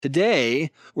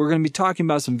Today, we're going to be talking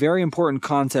about some very important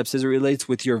concepts as it relates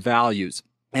with your values.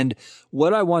 And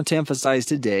what I want to emphasize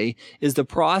today is the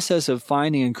process of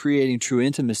finding and creating true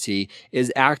intimacy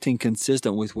is acting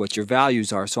consistent with what your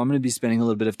values are. So I'm going to be spending a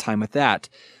little bit of time with that.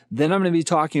 Then I'm going to be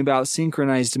talking about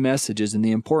synchronized messages and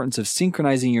the importance of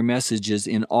synchronizing your messages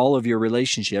in all of your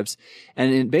relationships.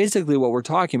 And basically what we're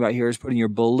talking about here is putting your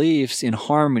beliefs in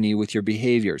harmony with your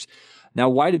behaviors. Now,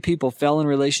 why do people fail in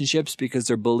relationships? Because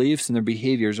their beliefs and their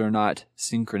behaviors are not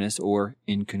synchronous or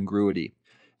in congruity.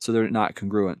 So they're not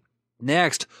congruent.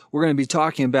 Next, we're going to be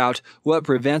talking about what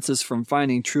prevents us from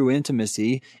finding true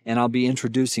intimacy, and I'll be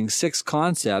introducing 6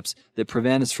 concepts that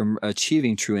prevent us from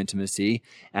achieving true intimacy.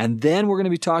 And then we're going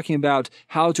to be talking about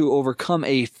how to overcome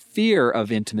a fear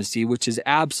of intimacy, which is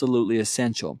absolutely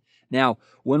essential. Now,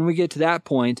 when we get to that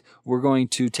point, we're going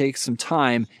to take some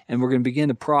time and we're going to begin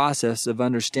the process of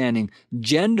understanding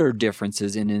gender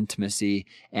differences in intimacy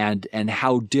and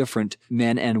how different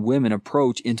men and women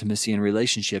approach intimacy in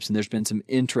relationships. And there's been some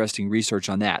interesting research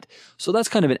on that. So that's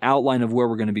kind of an outline of where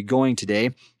we're going to be going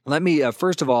today. Let me,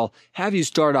 first of all, have you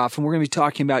start off, and we're going to be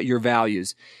talking about your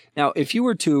values. Now, if you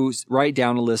were to write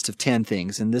down a list of 10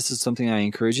 things, and this is something I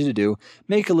encourage you to do,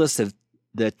 make a list of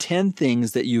the 10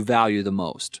 things that you value the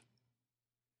most.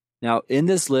 Now, in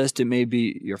this list, it may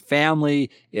be your family,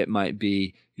 it might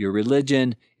be your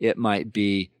religion, it might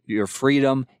be your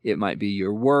freedom, it might be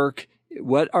your work.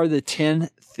 What are the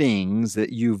 10 things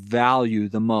that you value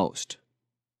the most?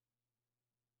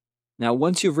 Now,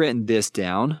 once you've written this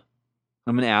down,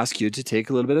 I'm going to ask you to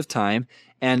take a little bit of time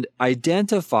and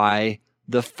identify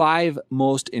the 5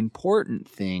 most important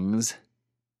things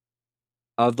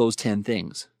of those 10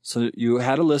 things. So you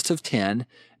had a list of 10.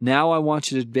 Now I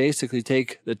want you to basically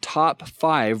take the top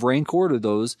 5, rank order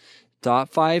those top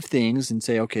 5 things and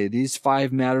say, okay, these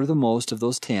 5 matter the most of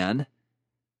those 10.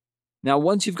 Now,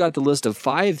 once you've got the list of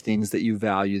 5 things that you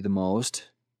value the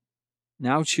most,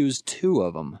 now choose 2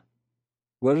 of them.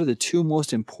 What are the 2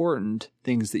 most important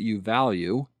things that you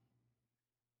value?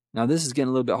 Now, this is getting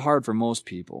a little bit hard for most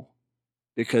people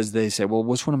because they say, well,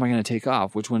 which one am I going to take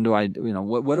off? Which one do I,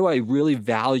 what do I really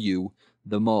value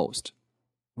the most?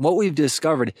 What we've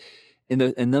discovered, and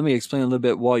let me explain a little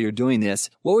bit while you're doing this.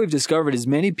 What we've discovered is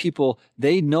many people,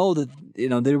 they know that,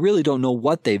 they really don't know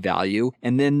what they value.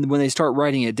 And then when they start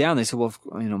writing it down, they say, well,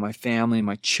 my family,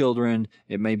 my children,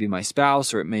 it may be my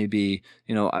spouse, or it may be,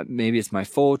 maybe it's my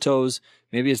photos,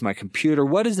 maybe it's my computer.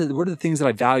 What are the things that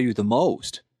I value the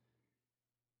most?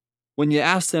 When you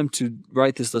ask them to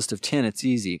write this list of 10, it's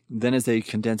easy. Then as they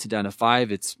condense it down to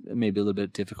 5, it's maybe a little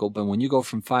bit difficult. But when you go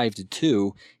from 5 to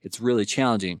 2, it's really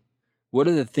challenging. What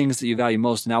are the things that you value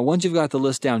most? Now, once you've got the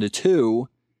list down to 2,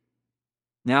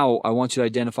 now I want you to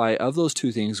identify of those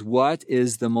 2 things, what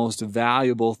is the most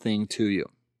valuable thing to you?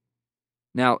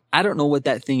 Now, I don't know what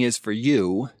that thing is for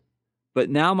you, but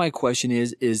now my question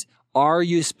is are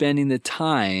you spending the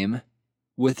time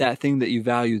with that thing that you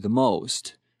value the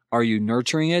most? Are you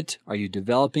nurturing it? Are you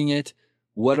developing it?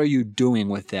 What are you doing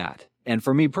with that? And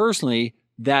for me personally,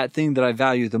 that thing that I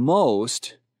value the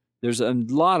most, there's a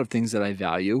lot of things that I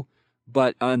value,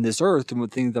 but on this earth, the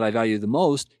thing that I value the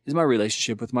most is my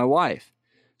relationship with my wife.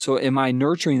 So am I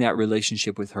nurturing that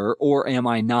relationship with her, or am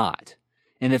I not?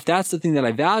 And if that's the thing that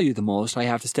I value the most, I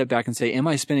have to step back and say, am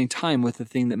I spending time with the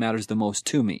thing that matters the most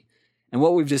to me? And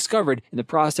what we've discovered in the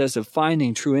process of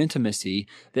finding true intimacy,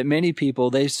 that many people,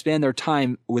 they spend their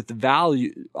time with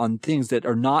value on things that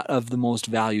are not of the most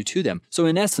value to them. So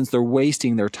in essence, they're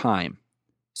wasting their time.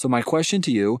 So my question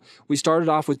to you, we started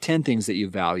off with 10 things that you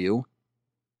value,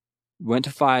 went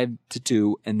to 5 to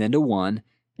 2, and then to 1.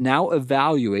 Now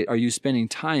evaluate, are you spending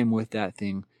time with that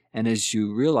thing? And as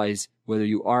you realize whether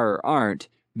you are or aren't,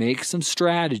 make some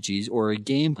strategies or a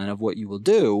game plan of what you will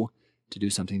do to do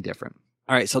something different.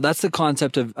 All right, so that's the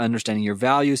concept of understanding your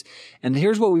values. And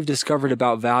here's what we've discovered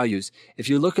about values. If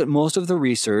you look at most of the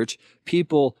research,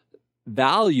 people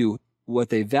value what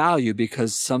they value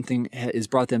because something has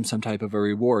brought them some type of a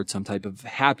reward, some type of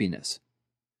happiness.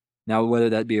 Now, whether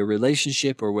that be a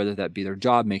relationship or whether that be their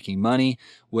job, making money,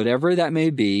 whatever that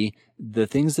may be, the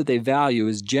things that they value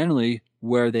is generally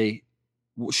where they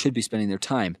should be spending their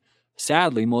time.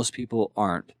 Sadly, most people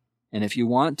aren't. And if you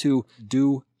want to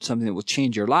do something that will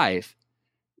change your life,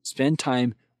 spend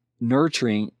time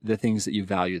nurturing the things that you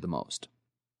value the most.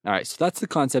 All right, so that's the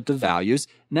concept of values.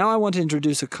 Now I want to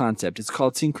introduce a concept. It's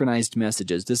called synchronized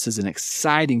messages. This is an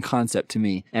exciting concept to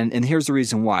me, and here's the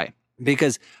reason why.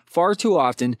 Because far too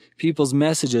often, people's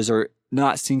messages are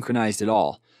not synchronized at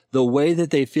all. The way that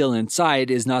they feel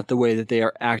inside is not the way that they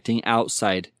are acting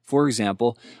outside. For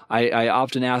example, I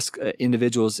often ask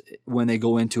individuals when they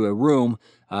go into a room,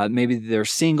 maybe they're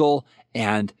single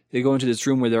and they go into this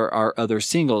room where there are other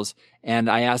singles. And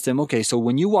I ask them, okay, so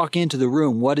when you walk into the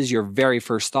room, what is your very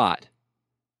first thought?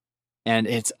 And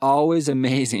it's always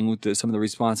amazing with some of the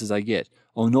responses I get.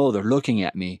 Oh no, they're looking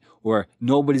at me, or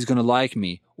nobody's going to like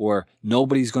me, or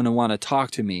nobody's going to want to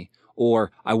talk to me,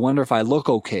 or I wonder if I look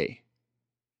okay.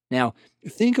 Now,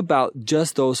 think about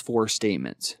just those 4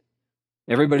 statements.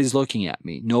 Everybody's looking at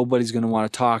me. Nobody's going to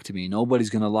want to talk to me. Nobody's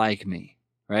going to like me,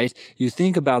 right? You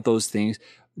think about those things.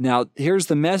 Now, here's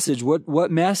the message.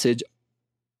 What message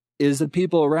is the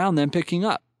people around them picking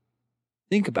up?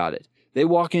 Think about it. They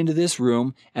walk into this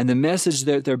room, and the message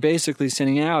that they're basically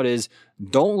sending out is,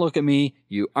 don't look at me.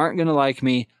 You aren't going to like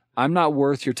me. I'm not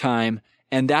worth your time.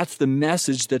 And that's the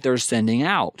message that they're sending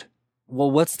out.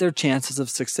 Well, what's their chances of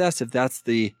success if that's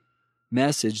the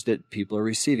message that people are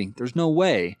receiving? There's no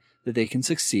way that they can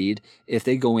succeed if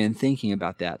they go in thinking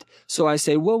about that. So I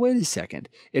say, well, wait a second.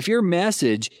 If your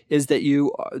message is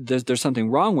that there's something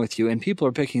wrong with you and people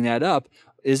are picking that up,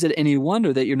 is it any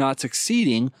wonder that you're not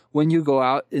succeeding when you go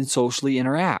out and socially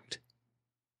interact?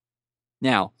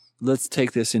 Now, let's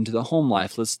take this into the home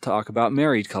life. Let's talk about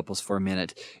married couples for a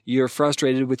minute. You're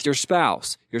frustrated with your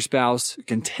spouse. Your spouse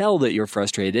can tell that you're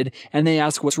frustrated, and they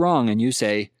ask what's wrong, and you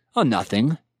say, oh,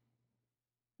 nothing.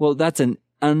 Well, that's an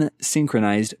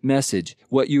unsynchronized message.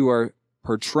 What you are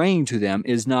portraying to them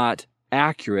is not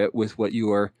accurate with what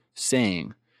you are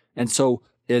saying. And so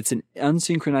it's an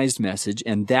unsynchronized message,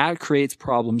 and that creates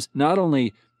problems not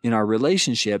only in our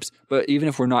relationships, but even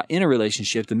if we're not in a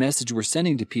relationship, the message we're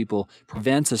sending to people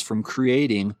prevents us from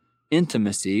creating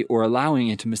intimacy or allowing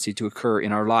intimacy to occur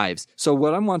in our lives. So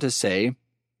what I want to say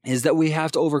is that we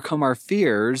have to overcome our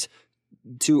fears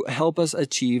to help us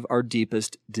achieve our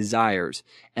deepest desires.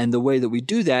 And the way that we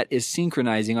do that is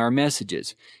synchronizing our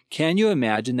messages. Can you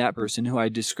imagine that person who I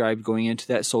described going into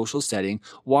that social setting,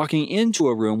 walking into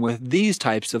a room with these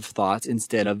types of thoughts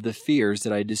instead of the fears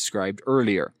that I described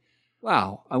earlier?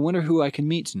 Wow, I wonder who I can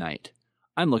meet tonight.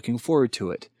 I'm looking forward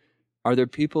to it. Are there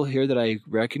people here that I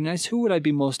recognize? Who would I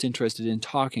be most interested in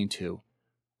talking to?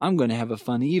 I'm going to have a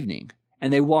fun evening.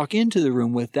 And they walk into the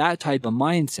room with that type of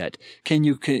mindset. Can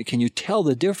you tell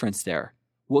the difference there?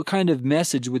 What kind of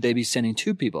message would they be sending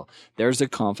to people? There's a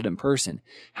confident person.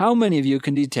 How many of you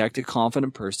can detect a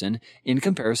confident person in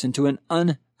comparison to an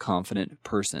unconfident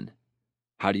person?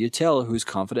 How do you tell who's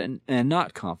confident and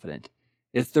not confident?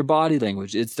 It's their body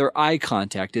language. It's their eye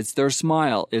contact. It's their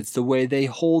smile. It's the way they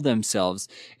hold themselves.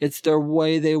 It's their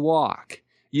way they walk.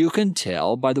 You can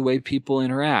tell by the way people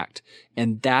interact.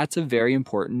 And that's a very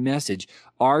important message.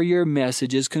 Are your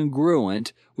messages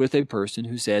congruent with a person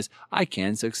who says, I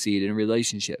can succeed in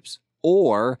relationships?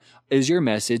 Or is your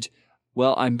message,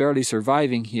 well, I'm barely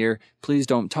surviving here. Please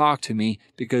don't talk to me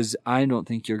because I don't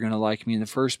think you're going to like me in the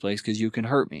first place because you can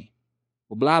hurt me.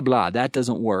 Well, blah, blah. That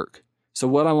doesn't work. So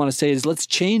what I want to say is let's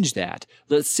change that.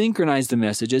 Let's synchronize the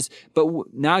messages. But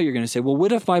now you're going to say, well,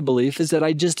 what if my belief is that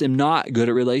I just am not good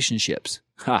at relationships?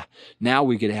 Now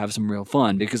we get to have some real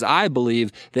fun because I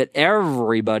believe that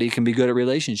everybody can be good at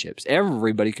relationships.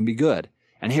 Everybody can be good.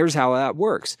 And here's how that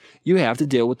works. You have to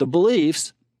deal with the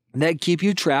beliefs that keep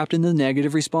you trapped in the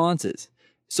negative responses.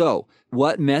 So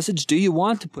what message do you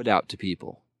want to put out to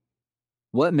people?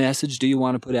 What message do you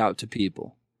want to put out to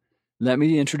people? Let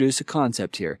me introduce a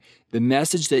concept here. The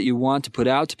message that you want to put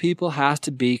out to people has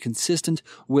to be consistent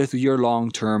with your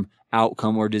long-term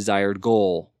outcome or desired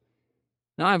goal.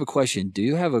 Now I have a question. Do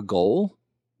you have a goal?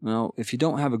 Well, if you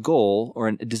don't have a goal or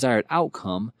a desired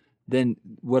outcome, then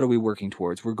what are we working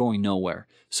towards? We're going nowhere.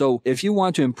 So if you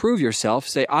want to improve yourself,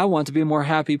 say, I want to be a more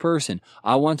happy person.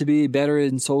 I want to be better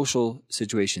in social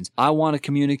situations. I want to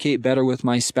communicate better with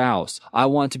my spouse. I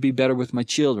want to be better with my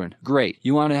children. Great.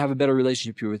 You want to have a better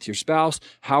relationship with your spouse?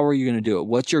 How are you going to do it?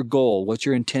 What's your goal? What's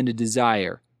your intended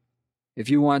desire? If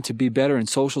you want to be better in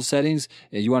social settings,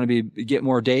 you want to get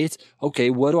more dates, okay,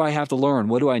 what do I have to learn?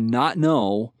 What do I not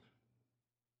know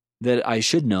that I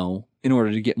should know in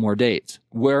order to get more dates?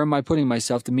 Where am I putting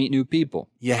myself to meet new people?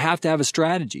 You have to have a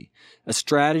strategy. A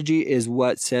strategy is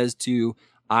what says to you,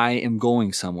 I am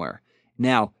going somewhere.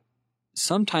 Now,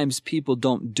 sometimes people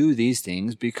don't do these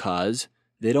things because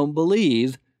they don't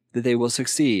believe that they will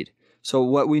succeed. So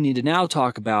what we need to now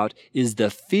talk about is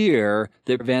the fear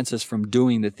that prevents us from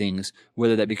doing the things,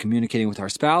 whether that be communicating with our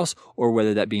spouse or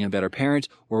whether that being a better parent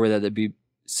or whether that be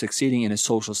succeeding in a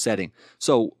social setting.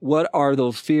 So what are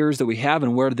those fears that we have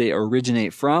and where do they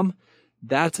originate from?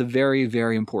 That's a very,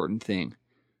 very important thing.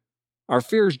 Our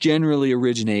fears generally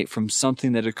originate from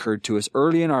something that occurred to us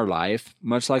early in our life,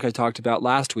 much like I talked about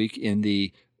last week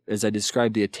as I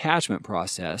described the attachment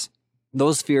process.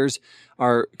 Those fears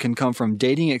can come from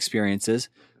dating experiences.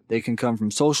 They can come from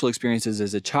social experiences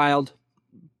as a child.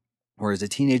 or as a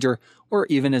teenager, or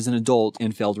even as an adult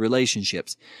in failed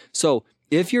relationships. So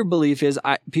if your belief is,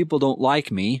 people don't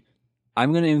like me,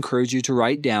 I'm going to encourage you to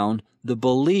write down the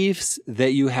beliefs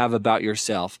that you have about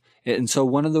yourself. And so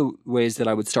one of the ways that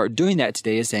I would start doing that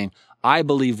today is saying, I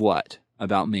believe what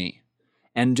about me?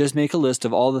 And just make a list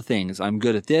of all the things. I'm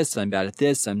good at this, I'm bad at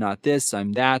this, I'm not this,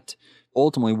 I'm that.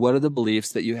 Ultimately, what are the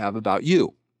beliefs that you have about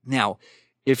you? Now,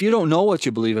 if you don't know what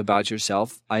you believe about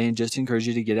yourself, I just encourage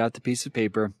you to get out the piece of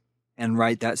paper and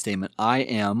write that statement. I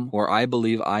am, or I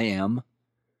believe I am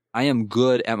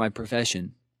good at my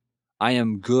profession. I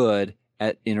am good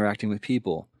at interacting with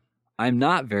people. I'm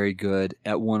not very good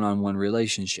at one-on-one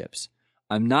relationships.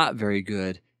 I'm not very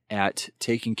good at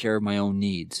taking care of my own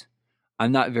needs.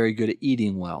 I'm not very good at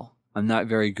eating well. I'm not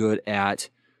very good at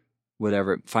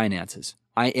finances.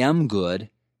 I am good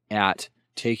at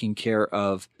taking care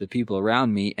of the people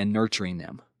around me and nurturing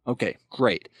them. Okay,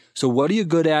 great. So what are you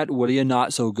good at? What are you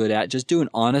not so good at? Just do an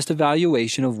honest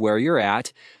evaluation of where you're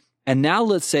at. And now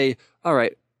let's say, all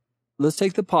right, let's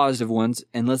take the positive ones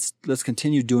and let's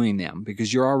continue doing them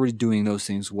because you're already doing those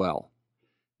things well.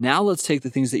 Now let's take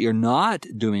the things that you're not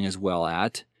doing as well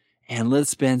at and let's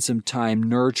spend some time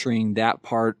nurturing that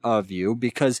part of you,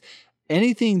 because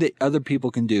anything that other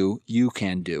people can do, you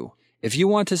can do. If you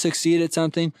want to succeed at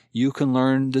something, you can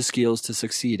learn the skills to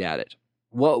succeed at it.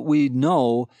 What we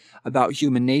know about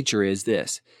human nature is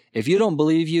this. If you don't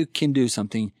believe you can do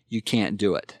something, you can't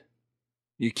do it.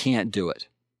 You can't do it.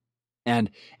 And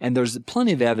there's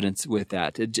plenty of evidence with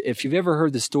that. If you've ever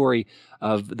heard the story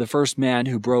of the first man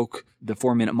who broke the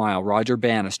 4-minute mile, Roger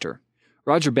Bannister.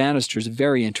 Roger Bannister is a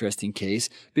very interesting case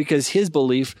because his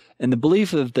belief, and the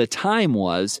belief of the time,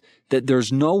 was that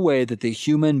there's no way that the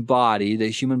human body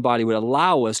would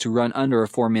allow us to run under a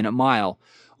 4-minute mile.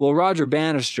 Well, Roger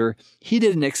Bannister, he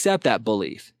didn't accept that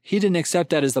belief. He didn't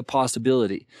accept that as a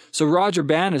possibility. So Roger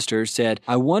Bannister said,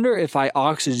 I wonder if I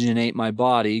oxygenate my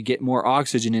body, get more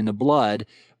oxygen in the blood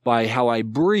by how I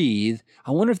breathe,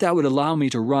 I wonder if that would allow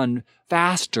me to run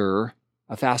a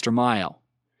faster mile.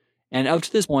 And up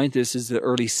to this point, this is the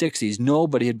early 60s,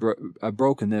 nobody had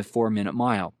broken the 4-minute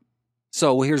mile.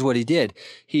 So here's what he did.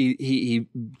 He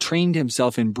trained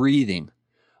himself in breathing.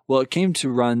 Well, he came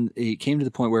to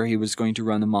the point where he was going to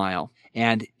run the mile.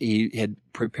 And he had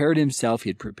prepared himself. He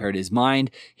had prepared his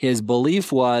mind. His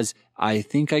belief was, I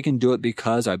think I can do it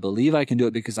because I believe I can do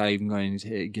it because I'm going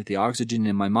to get the oxygen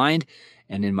in my mind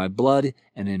and in my blood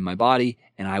and in my body,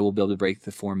 and I will be able to break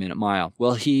the 4-minute mile.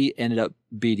 Well, he ended up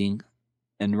beating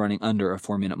and running under a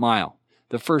 4-minute mile.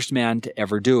 The first man to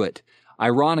ever do it.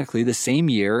 Ironically, the same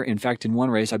year, in fact, in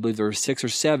one race, I believe there were 6 or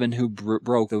 7 who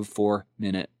broke the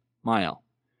 4-minute mile.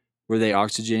 Were they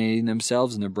oxygenating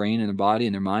themselves and their brain and their body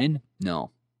and their mind?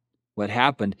 No. What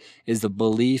happened is the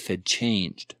belief had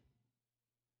changed.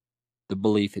 The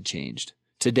belief had changed.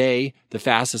 Today, the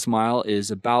fastest mile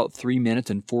is about 3 minutes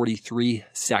and 43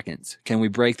 seconds. Can we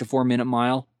break the 4-minute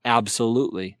mile?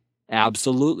 Absolutely.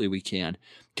 Absolutely we can.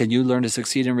 Can you learn to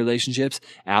succeed in relationships?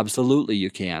 Absolutely you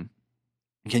can.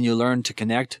 Can you learn to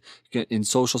connect in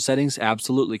social settings?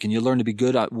 Absolutely. Can you learn to be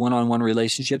good at one-on-one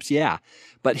relationships? Yeah.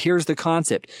 But here's the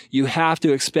concept. You have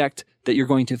to expect that you're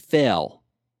going to fail.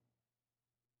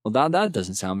 Well, that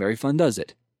doesn't sound very fun, does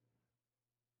it?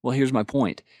 Well, here's my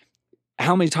point.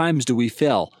 How many times do we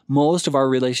fail? Most of our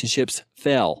relationships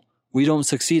fail. We don't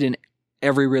succeed in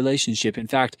every relationship. In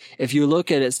fact, if you look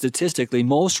at it statistically,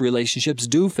 most relationships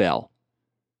do fail.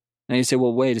 Now you say,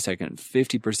 well, wait a second,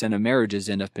 50% of marriages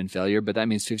end up in failure, but that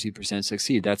means 50%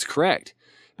 succeed. That's correct.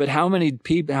 But how many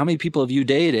people have you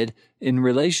dated in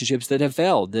relationships that have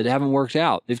failed, that haven't worked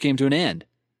out? They've came to an end.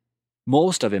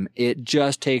 Most of them, it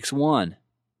just takes one.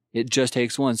 It just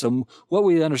takes one. So what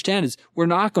we understand is we're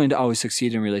not going to always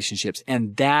succeed in relationships,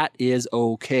 and that is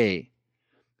okay.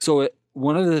 So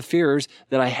one of the fears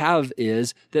that I have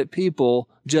is that people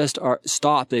just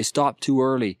they stop too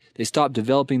early. They stop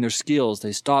developing their skills.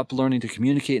 They stop learning to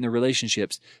communicate in their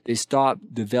relationships. They stop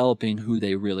developing who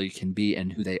they really can be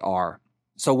and who they are.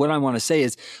 So what I want to say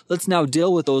is, let's now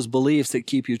deal with those beliefs that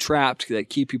keep you trapped,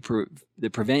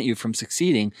 that prevent you from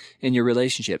succeeding in your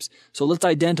relationships. So let's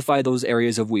identify those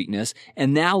areas of weakness,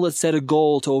 and now let's set a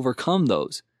goal to overcome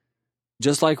those.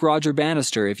 Just like Roger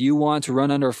Bannister, if you want to run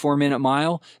under a 4-minute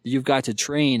mile, you've got to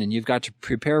train and you've got to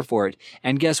prepare for it.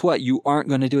 And guess what? You aren't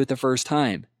going to do it the first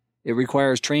time. It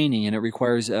requires training and it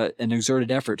requires an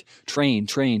exerted effort. Train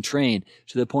to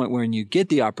the point where when you get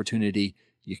the opportunity,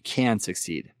 you can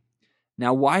succeed.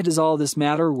 Now, why does all this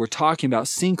matter? We're talking about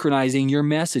synchronizing your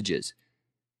messages.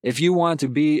 If you want to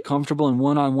be comfortable in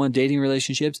one-on-one dating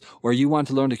relationships, or you want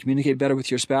to learn to communicate better with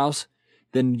your spouse,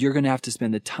 then you're going to have to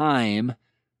spend the time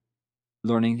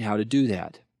learning how to do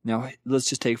that. Now, let's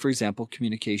just take, for example,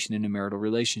 communication in a marital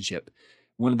relationship.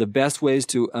 One of the best ways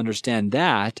to understand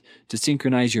that, to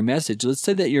synchronize your message, let's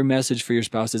say that your message for your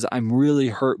spouse is, I'm really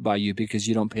hurt by you because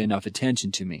you don't pay enough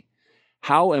attention to me.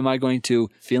 How am I going to,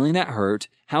 feeling that hurt,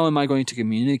 how am I going to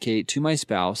communicate to my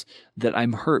spouse that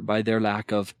I'm hurt by their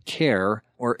lack of care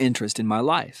or interest in my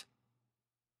life?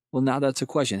 Well, now that's a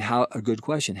question. A good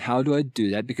question. How do I do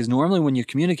that? Because normally when you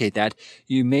communicate that,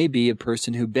 you may be a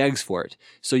person who begs for it.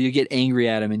 So you get angry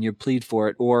at them and you plead for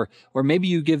it, or maybe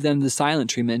you give them the silent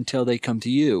treatment until they come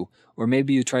to you, or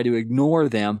maybe you try to ignore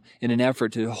them in an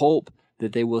effort to hope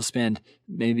that they will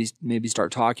maybe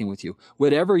start talking with you.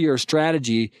 Whatever your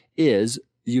strategy is,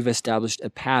 you've established a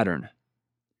pattern.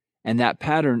 And that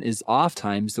pattern is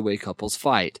oftentimes the way couples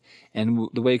fight. And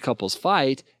the way couples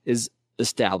fight is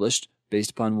established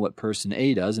based upon what person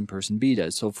A does and person B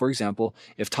does. So, for example,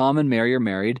 if Tom and Mary are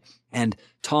married and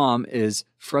Tom is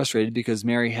frustrated because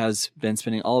Mary has been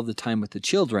spending all of the time with the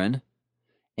children,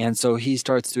 and so he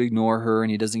starts to ignore her and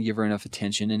he doesn't give her enough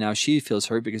attention, and now she feels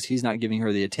hurt because he's not giving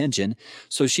her the attention.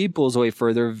 So she pulls away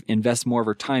further, invests more of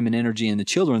her time and energy in the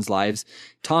children's lives.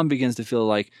 Tom begins to feel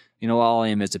like, all I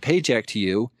am is a paycheck to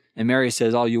you. And Mary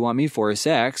says, all you want me for is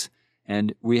sex.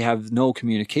 And we have no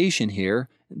communication here.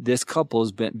 This couple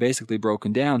has been basically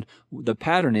broken down. The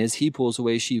pattern is he pulls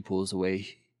away, she pulls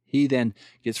away. He then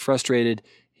gets frustrated.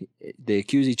 They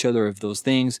accuse each other of those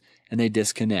things and they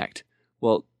disconnect.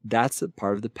 Well, that's a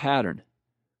part of the pattern.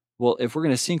 Well, if we're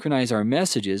going to synchronize our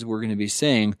messages, we're going to be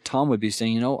saying, Tom would be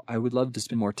saying, I would love to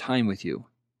spend more time with you.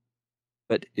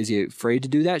 But is he afraid to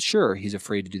do that? Sure, he's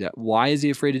afraid to do that. Why is he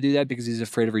afraid to do that? Because he's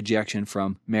afraid of rejection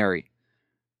from Mary.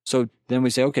 So then we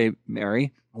say, okay,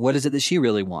 Mary, what is it that she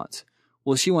really wants?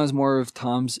 Well, she wants more of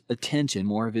Tom's attention,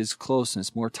 more of his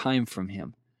closeness, more time from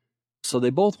him. So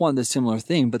they both want the similar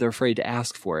thing, but they're afraid to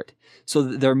ask for it. So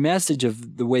their message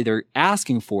of the way they're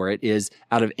asking for it is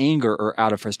out of anger or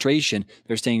out of frustration.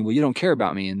 They're saying, well, you don't care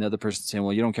about me. And the other person's saying,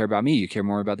 well, you don't care about me. You care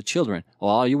more about the children.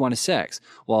 Well, all you want is sex.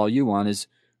 Well, all you want is,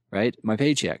 right, my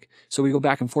paycheck. So we go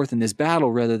back and forth in this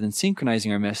battle rather than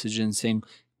synchronizing our message and saying,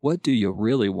 what do you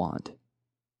really want?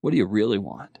 What do you really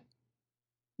want?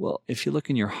 Well, if you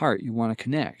look in your heart, you want to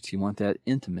connect. You want that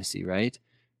intimacy, right?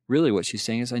 Really what she's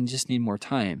saying is, I just need more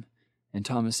time. And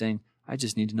Tom is saying, I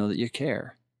just need to know that you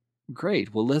care.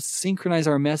 Great. Well, let's synchronize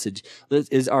our message.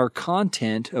 Is our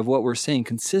content of what we're saying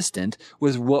consistent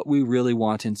with what we really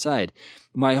want inside?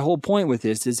 My whole point with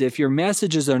this is if your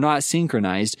messages are not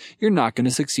synchronized, you're not going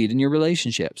to succeed in your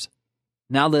relationships.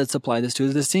 Now let's apply this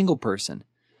to the single person.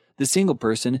 The single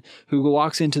person who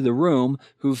walks into the room,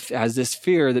 who has this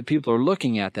fear that people are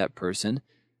looking at that person,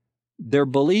 their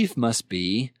belief must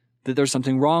be that there's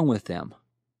something wrong with them.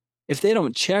 If they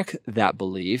don't check that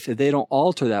belief, if they don't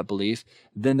alter that belief,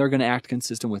 then they're going to act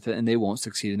consistent with it and they won't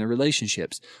succeed in their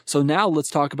relationships. So now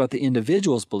let's talk about the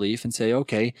individual's belief and say,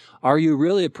 okay, are you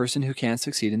really a person who can't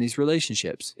succeed in these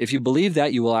relationships? If you believe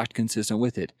that, you will act consistent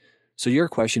with it. So your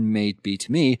question may be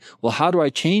to me, well, how do I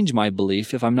change my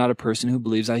belief if I'm not a person who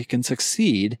believes I can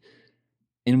succeed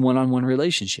in one-on-one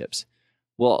relationships?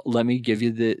 Well, let me give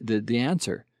you the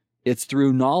answer. It's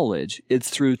through knowledge. It's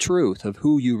through truth of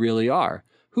who you really are.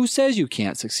 Who says you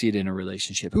can't succeed in a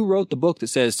relationship? Who wrote the book that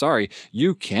says, sorry,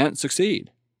 you can't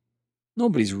succeed?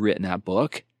 Nobody's written that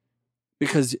book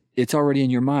because it's already in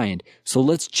your mind. So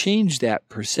let's change that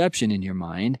perception in your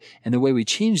mind. And the way we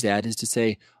change that is to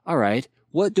say, all right,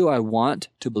 what do I want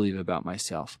to believe about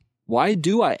myself? Why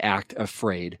do I act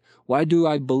afraid? Why do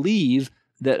I believe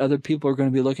that other people are going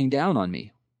to be looking down on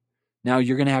me? Now,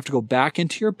 you're going to have to go back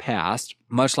into your past,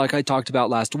 much like I talked about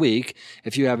last week.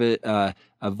 If you have a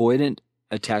avoidant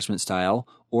attachment style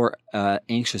or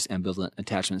anxious ambivalent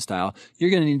attachment style, you're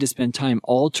going to need to spend time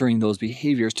altering those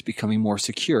behaviors to becoming more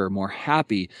secure, more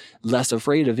happy, less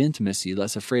afraid of intimacy,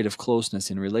 less afraid of closeness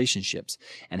in relationships.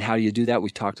 And how do you do that? We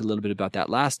talked a little bit about that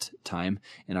last time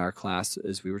in our class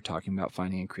as we were talking about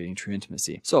finding and creating true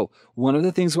intimacy. So one of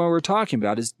the things what we're talking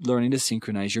about is learning to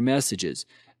synchronize your messages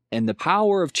and the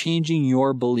power of changing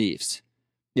your beliefs.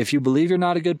 If you believe you're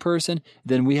not a good person,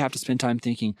 then we have to spend time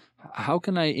thinking, how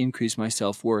can I increase my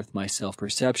self-worth, my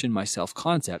self-perception, my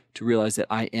self-concept to realize that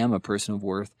I am a person of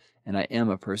worth and I am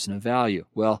a person of value?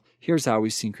 Well, here's how we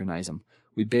synchronize them.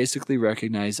 We basically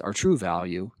recognize our true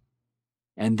value,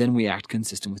 and then we act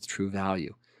consistent with true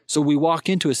value. So we walk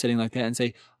into a setting like that and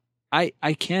say, I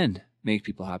can make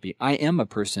people happy. I am a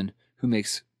person who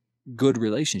makes good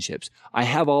relationships. I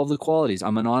have all the qualities.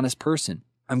 I'm an honest person.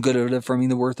 I'm good at affirming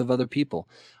the worth of other people.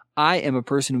 I am a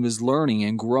person who is learning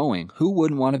and growing. Who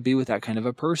wouldn't want to be with that kind of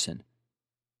a person?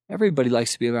 Everybody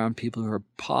likes to be around people who are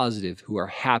positive, who are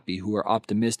happy, who are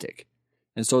optimistic.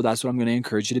 And so that's what I'm going to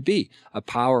encourage you to be, a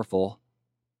powerful,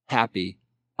 happy,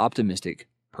 optimistic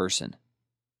person.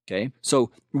 Okay?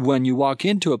 So when you walk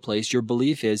into a place, your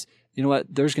belief is, you know what,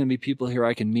 there's going to be people here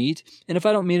I can meet. And if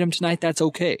I don't meet them tonight, that's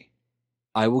okay.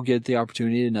 I will get the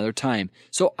opportunity another time.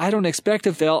 So I don't expect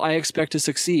to fail. I expect to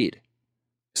succeed.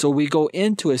 So we go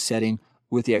into a setting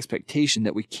with the expectation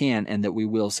that we can and that we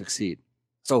will succeed.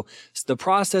 So the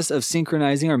process of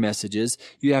synchronizing our messages,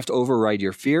 you have to override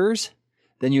your fears.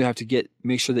 Then you have to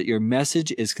make sure that your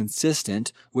message is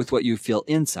consistent with what you feel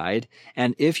inside.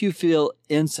 And if you feel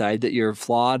inside that you're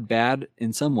flawed, bad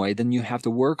in some way, then you have to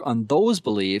work on those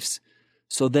beliefs.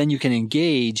 So then you can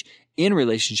engage in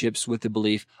relationships with the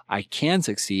belief, I can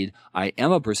succeed. I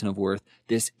am a person of worth.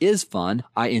 This is fun.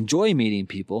 I enjoy meeting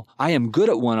people. I am good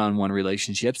at one-on-one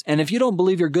relationships. And if you don't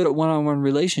believe you're good at one-on-one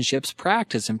relationships,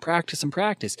 practice and practice and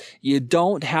practice. You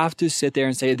don't have to sit there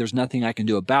and say, there's nothing I can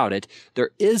do about it.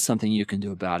 There is something you can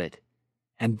do about it.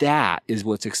 And that is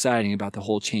what's exciting about the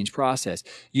whole change process.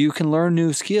 You can learn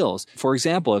new skills. For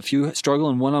example, if you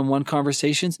struggle in one-on-one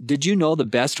conversations, did you know the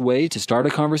best way to start a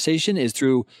conversation is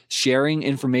through sharing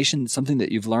information, something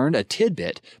that you've learned, a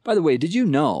tidbit? By the way, did you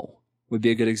know would be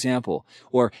a good example.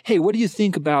 Or, hey, what do you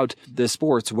think about the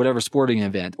sports, whatever sporting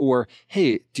event? Or,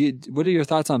 hey, what are your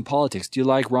thoughts on politics? Do you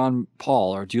like Ron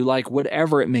Paul? Or do you like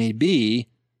whatever it may be?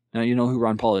 Now, you know who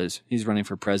Ron Paul is. He's running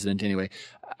for president anyway.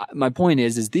 My point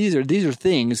is these are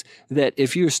things that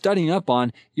if you're studying up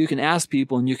on, you can ask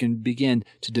people and you can begin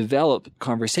to develop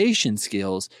conversation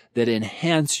skills that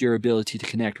enhance your ability to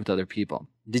connect with other people.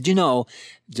 Did you know,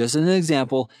 just as an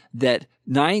example, that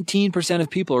 19% of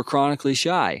people are chronically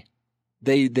shy?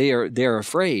 They're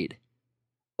afraid.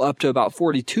 Up to about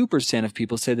 42% of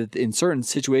people say that in certain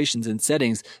situations and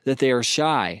settings that they are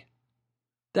shy.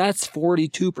 That's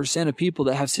 42% of people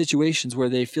that have situations where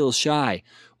they feel shy.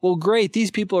 Well, great.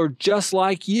 These people are just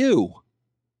like you.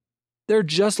 They're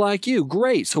just like you.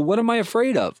 Great. So what am I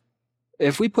afraid of?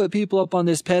 If we put people up on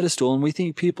this pedestal and we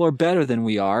think people are better than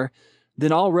we are,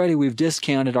 then already we've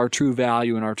discounted our true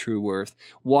value and our true worth.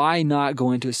 Why not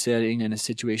go into a setting and a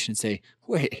situation and say,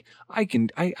 wait,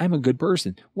 I'm a good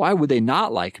person. Why would they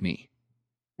not like me?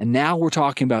 And now we're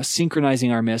talking about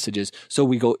synchronizing our messages. So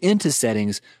we go into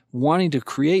settings wanting to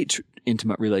create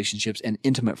intimate relationships and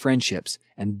intimate friendships.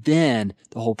 And then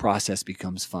the whole process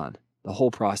becomes fun. The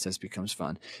whole process becomes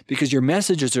fun because your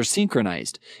messages are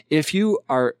synchronized. If you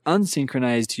are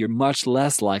unsynchronized, you're much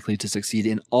less likely to succeed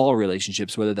in all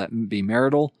relationships, whether that be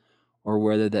marital or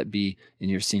whether that be in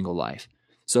your single life.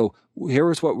 So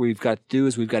here's what we've got to do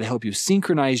is we've got to help you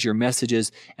synchronize your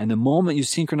messages. And the moment you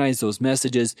synchronize those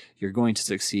messages, you're going to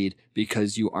succeed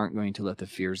because you aren't going to let the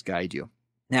fears guide you.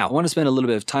 Now, I want to spend a little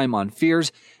bit of time on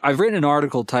fears. I've written an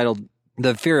article titled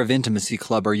The Fear of Intimacy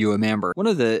Club. Are you a member? One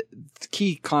of the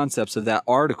key concepts of that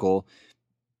article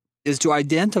is to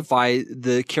identify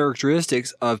the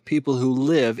characteristics of people who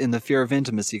live in the fear of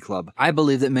intimacy club. I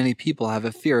believe that many people have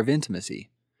a fear of intimacy.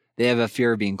 They have a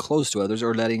fear of being close to others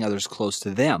or letting others close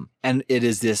to them. And it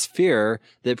is this fear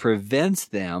that prevents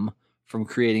them from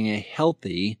creating a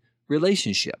healthy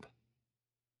relationship.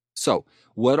 So,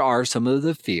 what are some of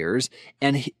the fears?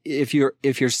 And if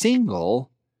you're single,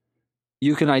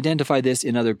 you can identify this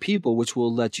in other people, which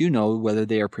will let you know whether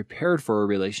they are prepared for a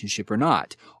relationship or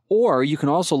not. Or you can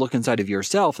also look inside of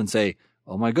yourself and say,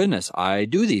 oh my goodness, I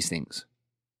do these things.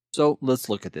 So let's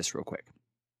look at this real quick.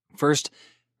 First,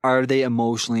 are they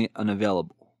emotionally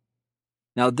unavailable?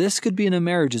 Now, this could be in a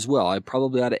marriage as well. I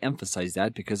probably ought to emphasize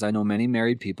that because I know many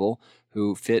married people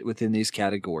who fit within these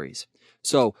categories.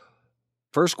 So,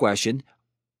 first question,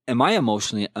 am I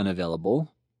emotionally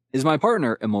unavailable? Is my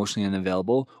partner emotionally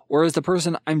unavailable? Or is the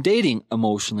person I'm dating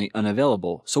emotionally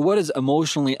unavailable? So what does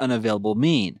emotionally unavailable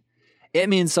mean? It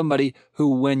means somebody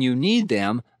who, when you need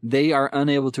them, they are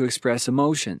unable to express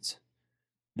emotions.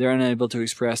 They're unable to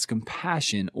express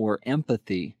compassion or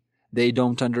empathy. They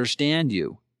don't understand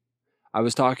you. I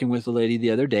was talking with a lady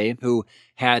the other day who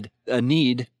had a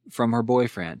need from her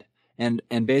boyfriend. And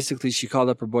basically she called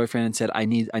up her boyfriend and said, I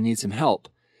need some help.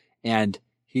 And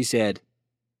he said,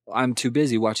 I'm too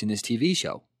busy watching this TV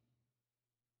show.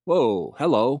 Whoa,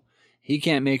 hello. He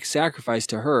can't make sacrifice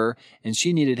to her, and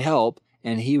she needed help,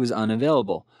 and he was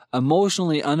unavailable.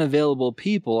 Emotionally unavailable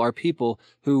people are people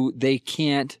who they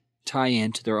can't tie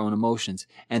into their own emotions,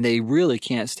 and they really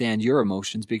can't stand your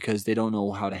emotions because they don't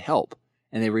know how to help,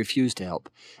 and they refuse to help.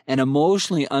 An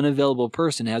emotionally unavailable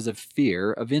person has a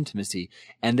fear of intimacy,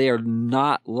 and they are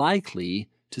not likely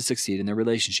to succeed in their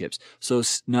relationships. So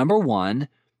number one,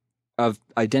 of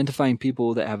identifying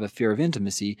people that have a fear of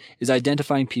intimacy is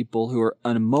identifying people who are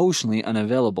emotionally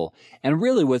unavailable. And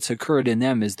really what's occurred in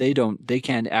them is they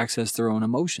can't access their own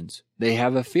emotions. They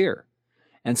have a fear.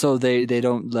 And so they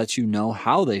don't let you know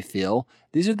how they feel.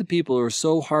 These are the people who are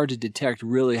so hard to detect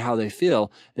really how they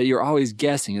feel that you're always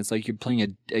guessing. It's like you're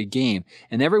playing a game.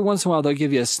 And every once in a while they'll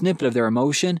give you a snippet of their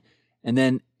emotion, and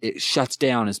then it shuts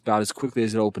down about as quickly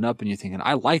as it opened up, and you're thinking,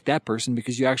 I like that person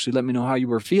because you actually let me know how you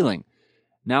were feeling.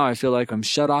 Now I feel like I'm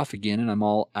shut off again, and I'm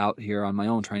all out here on my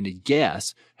own trying to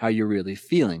guess how you're really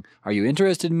feeling. Are you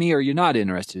interested in me or you're not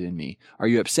interested in me? Are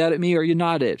you upset at me or you're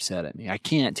not upset at me? I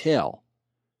can't tell.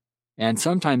 And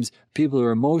sometimes people who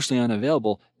are emotionally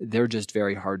unavailable, they're just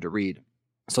very hard to read.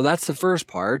 So that's the first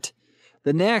part.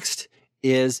 The next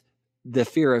is the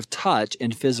fear of touch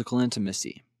and physical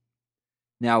intimacy.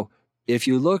 Now, if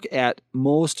you look at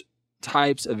most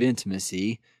types of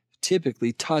intimacy,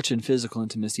 typically touch and physical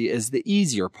intimacy is the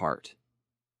easier part.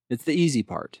 It's the easy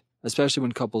part, especially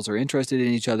when couples are interested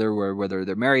in each other, whether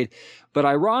they're married. But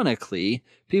ironically,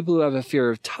 people who have a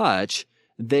fear of touch,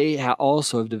 they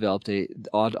also have developed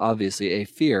obviously a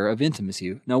fear of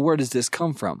intimacy. Now, where does this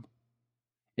come from?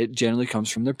 It generally comes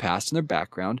from their past and their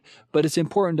background, but it's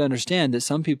important to understand that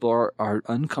some people are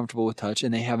uncomfortable with touch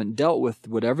and they haven't dealt with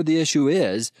whatever the issue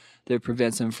is that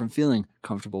prevents them from feeling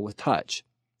comfortable with touch.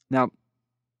 Now,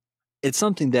 it's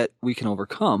something that we can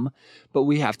overcome, but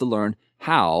we have to learn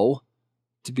how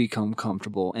to become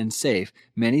comfortable and safe.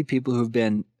 Many people who've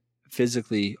been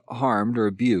physically harmed or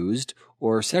abused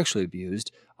or sexually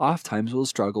abused oftentimes will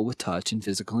struggle with touch and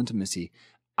physical intimacy.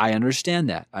 I understand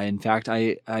that.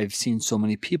 I've seen so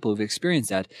many people who've experienced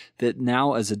that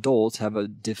now as adults have a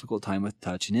difficult time with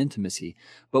touch and intimacy.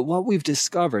 But what we've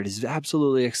discovered is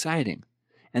absolutely exciting.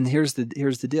 And here's the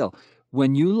deal.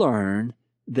 When you learn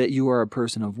that you are a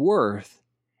person of worth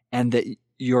and that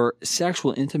your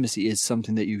sexual intimacy is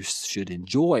something that you should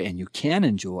enjoy and you can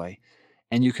enjoy,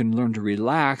 and you can learn to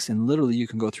relax, and literally you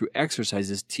can go through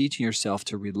exercises teaching yourself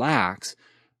to relax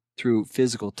through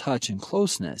physical touch and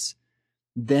closeness,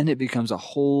 then it becomes a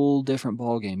whole different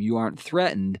ballgame. You aren't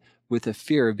threatened with the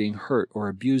fear of being hurt or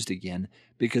abused again,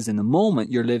 because in the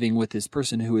moment you're living with this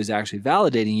person who is actually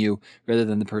validating you rather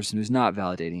than the person who's not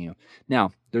validating you.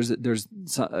 Now, there's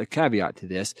a caveat to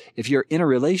this. If you're in a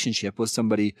relationship with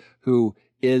somebody who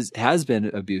has been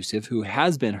abusive, who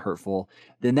has been hurtful,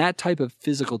 then that type of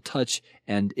physical touch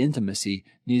and intimacy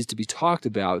needs to be talked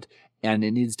about, and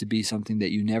it needs to be something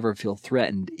that you never feel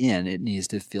threatened in. It needs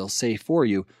to feel safe for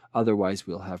you. Otherwise,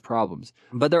 we'll have problems.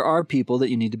 But there are people that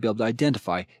you need to be able to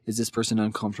identify. Is this person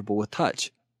uncomfortable with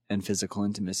touch and physical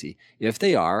intimacy? If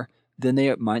they are, then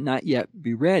they might not yet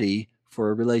be ready for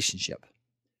a relationship.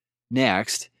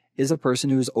 Next is a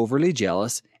person who is overly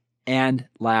jealous and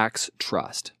lacks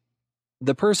trust.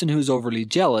 The person who's overly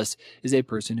jealous is a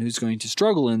person who's going to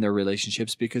struggle in their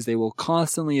relationships because they will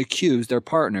constantly accuse their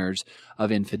partners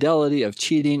of infidelity, of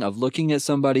cheating, of looking at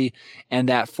somebody. And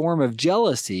that form of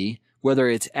jealousy, whether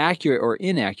it's accurate or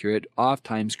inaccurate,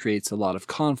 oftentimes creates a lot of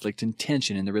conflict and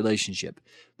tension in the relationship.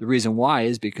 The reason why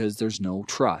is because there's no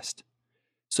trust.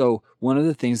 So one of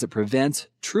the things that prevents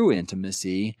true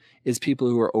intimacy is people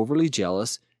who are overly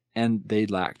jealous and they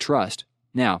lack trust.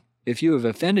 Now, if you have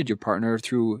offended your partner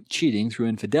through cheating, through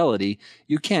infidelity,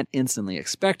 you can't instantly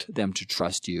expect them to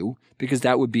trust you because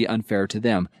that would be unfair to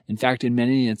them. In fact, in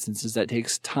many instances, that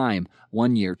takes time,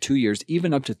 1 year, 2 years,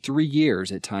 even up to 3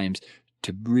 years at times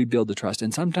to rebuild the trust,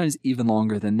 and sometimes even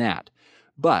longer than that.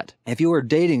 But if you are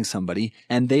dating somebody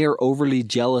and they are overly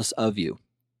jealous of you,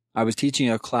 I was teaching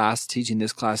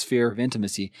this class, Fear of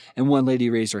Intimacy, and one lady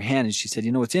raised her hand and she said,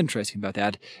 what's interesting about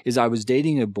that is I was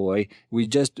dating a boy. We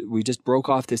just broke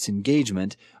off this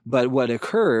engagement, but what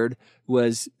occurred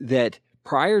was that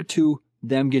prior to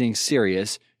them getting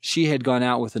serious, she had gone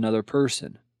out with another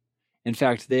person. In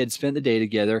fact, they had spent the day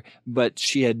together, but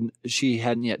she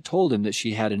hadn't yet told him that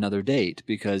she had another date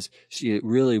because she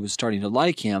really was starting to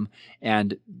like him,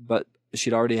 but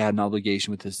she'd already had an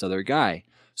obligation with this other guy.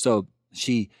 So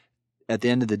at the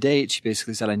end of the date, she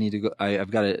basically said, I need to go,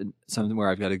 I've got something where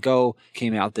I've got to go.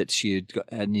 Came out that she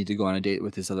had needed to go on a date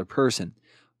with this other person.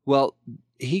 Well,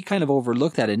 he kind of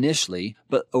overlooked that initially,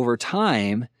 but over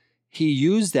time, he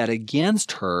used that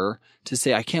against her to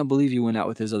say, I can't believe you went out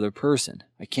with this other person.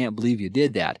 I can't believe you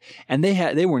did that. And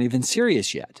they weren't even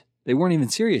serious yet.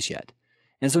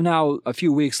 And so now, a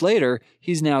few weeks later,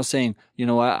 he's now saying,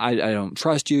 I don't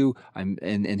trust you.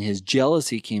 And his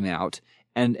jealousy came out.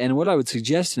 And what I would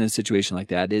suggest in a situation like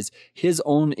that is his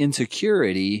own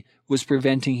insecurity was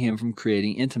preventing him from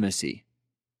creating intimacy.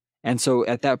 And so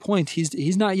at that point,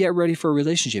 he's not yet ready for a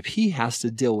relationship. He has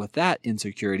to deal with that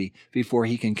insecurity before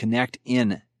he can connect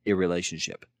in a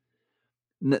relationship.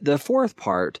 The fourth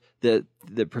part that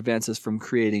prevents us from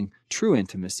creating true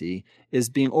intimacy is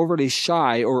being overly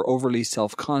shy or overly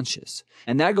self-conscious.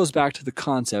 And that goes back to the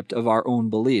concept of our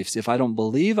own beliefs. If I don't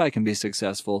believe I can be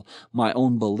successful, my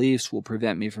own beliefs will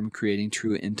prevent me from creating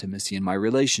true intimacy in my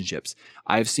relationships.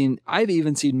 I've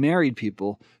even seen married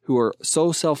people who are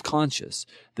so self-conscious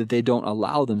that they don't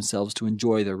allow themselves to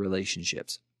enjoy their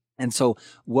relationships. And so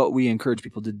what we encourage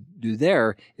people to do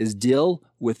there is deal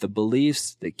with the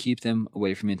beliefs that keep them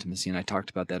away from intimacy. And I talked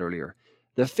about that earlier.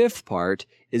 The fifth part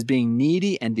is being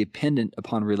needy and dependent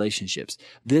upon relationships.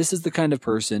 This is the kind of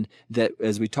person that,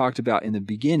 as we talked about in the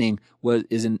beginning,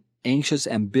 is an anxious,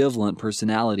 ambivalent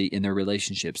personality in their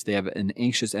relationships. They have an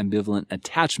anxious, ambivalent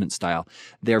attachment style.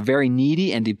 They're very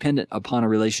needy and dependent upon a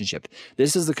relationship.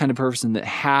 This is the kind of person that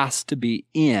has to be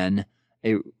in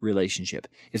a relationship.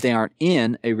 If they aren't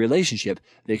in a relationship,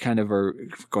 they kind of are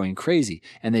going crazy,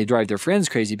 and they drive their friends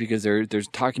crazy because they're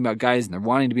talking about guys and they're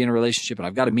wanting to be in a relationship, and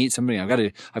I've got to meet somebody, I've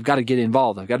got to get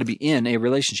involved, I've got to be in a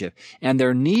relationship. And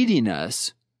their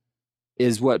neediness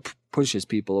is what pushes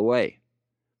people away.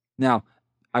 Now,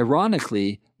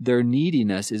 ironically, their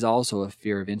neediness is also a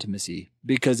fear of intimacy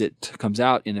because it comes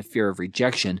out in a fear of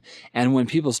rejection. And when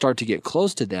people start to get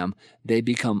close to them, they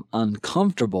become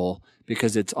uncomfortable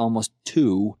because it's almost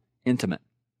too intimate.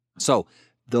 So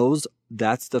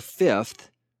that's the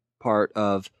fifth part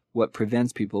of what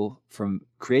prevents people from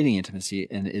creating intimacy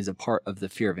and is a part of the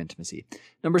fear of intimacy.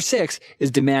 Number 6 is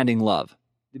demanding love.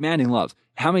 Demanding love.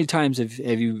 How many times have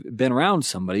you been around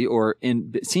somebody or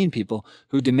seen people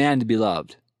who demand to be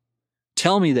loved?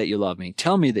 Tell me that you love me.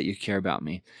 Tell me that you care about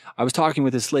me. I was talking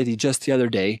with this lady just the other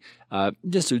day,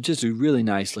 just a really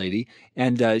nice lady,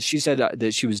 and she said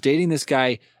that she was dating this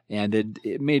guy, and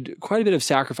it made quite a bit of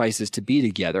sacrifices to be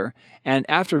together. And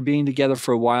after being together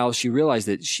for a while, she realized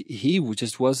that he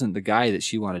just wasn't the guy that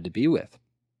she wanted to be with.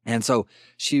 And so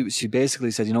she basically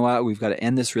said, you know what, we've got to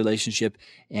end this relationship.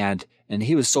 And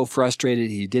he was so frustrated,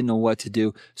 he didn't know what to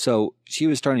do. So she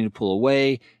was starting to pull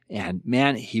away, and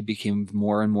man, he became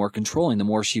more and more controlling. The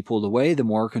more she pulled away, the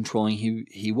more controlling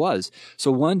he was.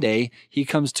 So one day he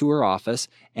comes to her office,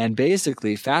 and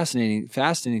basically,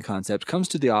 fascinating concept, comes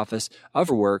to the office of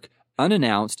her work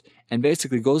unannounced, and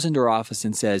basically goes into her office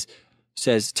and says,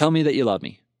 tell me that you love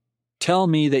me. Tell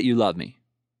me that you love me.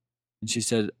 And she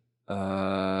said,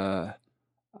 I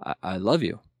love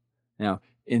you. Now,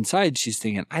 inside she's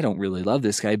thinking, I don't really love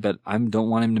this guy, but I don't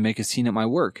want him to make a scene at my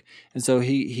work. And so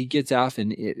he gets off,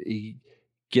 and he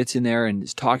gets in there and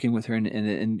is talking with her,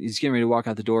 and he's getting ready to walk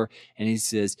out the door, and he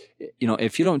says, you know,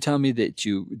 if you don't tell me that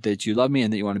you love me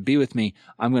and that you want to be with me,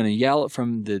 I'm going to yell it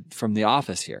from the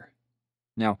office here.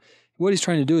 Now, what he's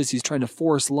trying to do is he's trying to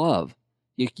force love.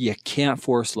 You can't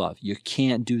force love. You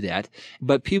can't do that.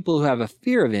 But people who have a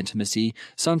fear of intimacy,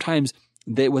 sometimes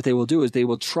what they will do is they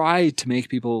will try to make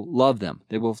people love them.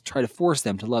 They will try to force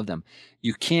them to love them.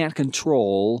 You can't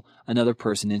control another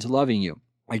person into loving you.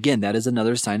 Again, that is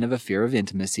another sign of a fear of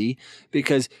intimacy,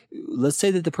 because let's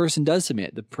say that the person does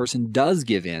submit, the person does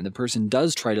give in, the person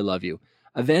does try to love you.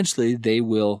 Eventually, they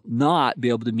will not be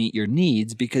able to meet your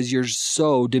needs because you're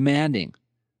so demanding.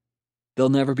 They'll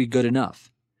never be good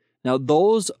enough. Now,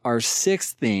 those are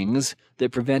 6 things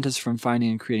that prevent us from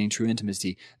finding and creating true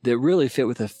intimacy that really fit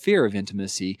with a fear of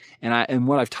intimacy. And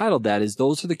what I've titled that is,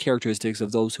 those are the characteristics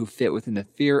of those who fit within the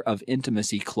fear of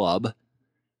intimacy club.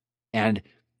 And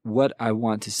what I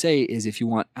want to say is, if you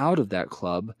want out of that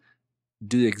club,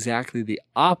 do exactly the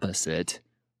opposite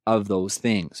of those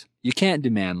things. You can't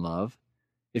demand love.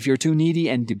 If you're too needy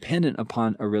and dependent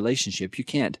upon a relationship, you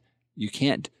can't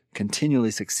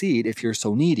continually succeed if you're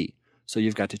so needy. So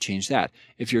you've got to change that.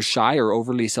 If you're shy or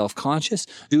overly self-conscious,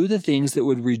 do the things that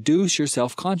would reduce your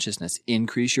self-consciousness,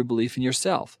 increase your belief in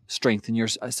yourself, strengthen your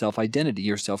self-identity,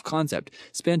 your self-concept.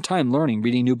 Spend time learning,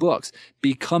 reading new books.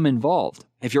 Become involved.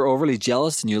 If you're overly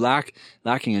jealous and you're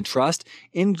lacking in trust,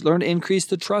 learn to increase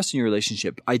the trust in your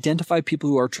relationship. Identify people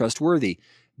who are trustworthy.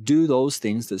 Do those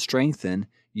things that strengthen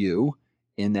you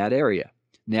in that area.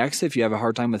 Next, if you have a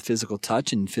hard time with physical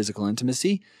touch and physical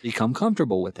intimacy, become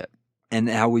comfortable with it. And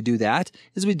how we do that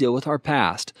is we deal with our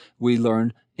past. We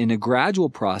learn in a gradual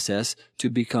process to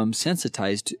become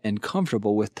sensitized and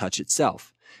comfortable with touch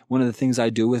itself. One of the things I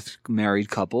do with married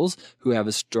couples who have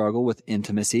a struggle with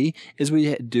intimacy is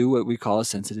we do what we call a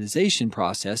sensitization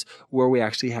process, where we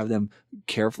actually have them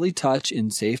carefully touch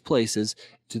in safe places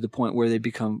to the point where they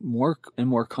become more and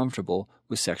more comfortable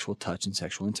with sexual touch and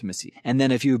sexual intimacy. And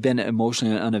then if you've been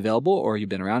emotionally unavailable, or you've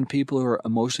been around people who are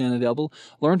emotionally unavailable,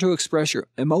 learn to express your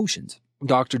emotions.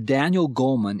 Dr. Daniel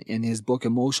Goleman, in his book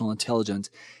Emotional Intelligence,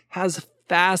 has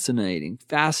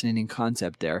fascinating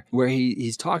concept there where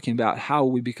he's talking about how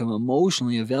we become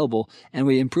emotionally available and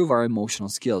we improve our emotional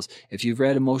skills. If you've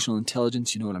read Emotional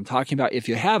Intelligence, you know what I'm talking about. If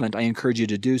you haven't, I encourage you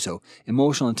to do so.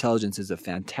 Emotional Intelligence is a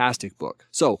fantastic book.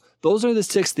 So those are the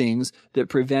 6 things that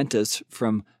prevent us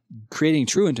from creating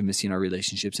true intimacy in our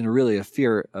relationships, and really a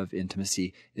fear of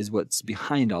intimacy is what's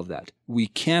behind all that. We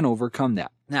can overcome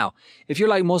that. Now, if you're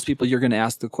like most people, you're going to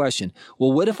ask the question,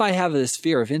 well, what if I have this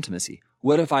fear of intimacy?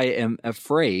 What if I am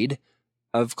afraid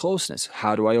of closeness?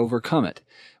 How do I overcome it?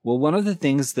 Well, one of the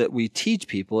things that we teach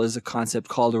people is a concept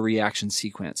called a reaction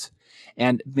sequence.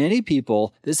 And many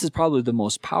people, this is probably the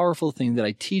most powerful thing that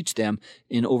I teach them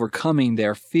in overcoming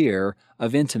their fear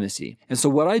of intimacy. And so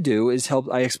what I do is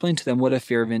I explain to them what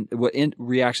a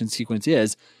reaction sequence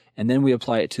is, and then we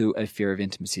apply it to a fear of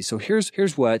intimacy. So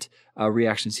here's what a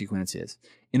reaction sequence is.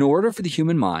 In order for the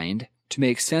human mind to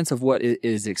make sense of what it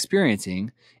is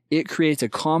experiencing, it creates a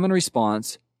common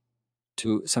response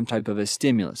to some type of a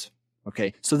stimulus.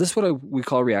 Okay, so this is what we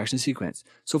call a reaction sequence.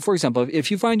 So for example, if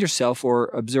you find yourself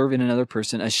or observe in another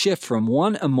person a shift from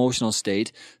one emotional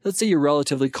state, let's say you're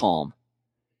relatively calm,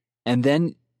 and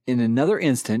then in another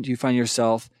instant, you find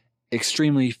yourself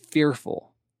extremely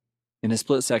fearful in a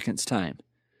split second's time.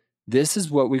 This is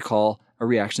what we call a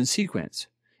reaction sequence.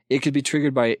 It could be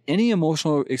triggered by any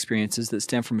emotional experiences that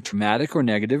stem from traumatic or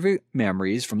negative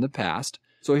memories from the past.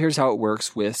 So here's how it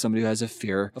works with somebody who has a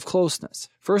fear of closeness.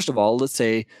 First of all, let's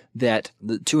say that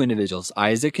the 2 individuals,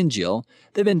 Isaac and Jill,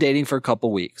 they've been dating for a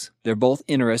couple weeks. They're both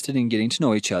interested in getting to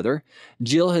know each other.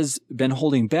 Jill has been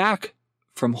holding back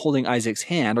from holding Isaac's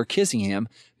hand or kissing him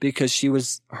because she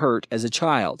was hurt as a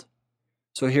child.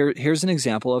 So here's an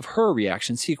example of her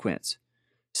reaction sequence.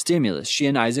 Stimulus. She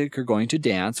and Isaac are going to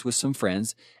dance with some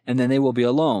friends, and then they will be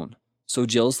alone. So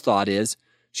Jill's thought is,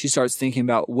 she starts thinking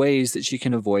about ways that she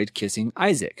can avoid kissing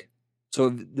Isaac. So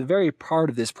the very part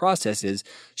of this process is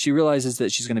she realizes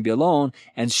that she's going to be alone,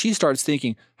 and she starts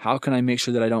thinking, how can I make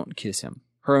sure that I don't kiss him?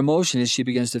 Her emotion is she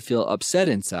begins to feel upset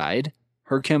inside,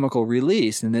 her chemical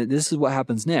release, and this is what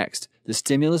happens next. The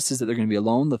stimulus is that they're going to be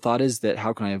alone. The thought is that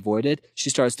how can I avoid it? She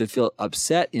starts to feel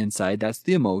upset inside. That's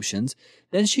the emotions.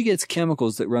 Then she gets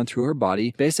chemicals that run through her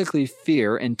body, basically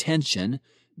fear and tension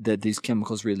that these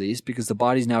chemicals release because the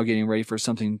body's now getting ready for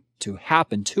something to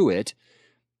happen to it.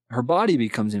 Her body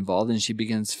becomes involved and she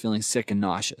begins feeling sick and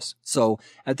nauseous. So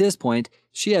at this point,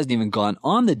 she hasn't even gone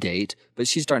on the date, but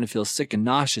she's starting to feel sick and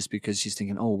nauseous because she's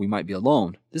thinking, oh, we might be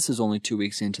alone. This is only 2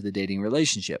 weeks into the dating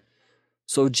relationship.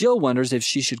 So Jill wonders if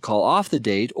she should call off the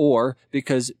date, or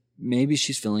because maybe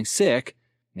she's feeling sick,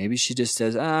 maybe she just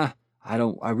says, I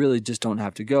really just don't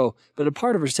have to go. But a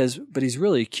part of her says, but he's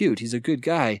really cute. He's a good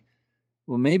guy.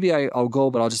 Well, maybe I'll go,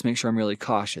 but I'll just make sure I'm really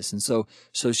cautious. And so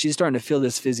she's starting to feel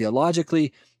this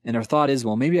physiologically, and her thought is,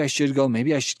 well, maybe I should go,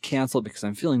 maybe I should cancel because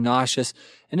I'm feeling nauseous.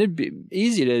 And it'd be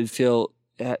easy to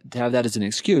have that as an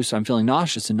excuse. I'm feeling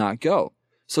nauseous and not go.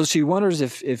 So she wonders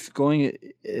if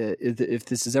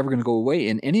this is ever going to go away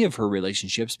in any of her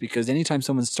relationships, because anytime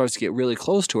someone starts to get really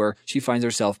close to her, she finds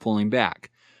herself pulling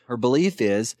back. Her belief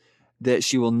is that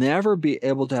she will never be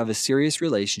able to have a serious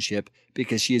relationship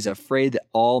because she is afraid that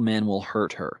all men will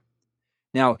hurt her.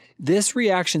 Now, this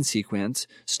reaction sequence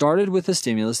started with a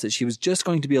stimulus that she was just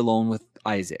going to be alone with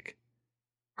Isaac.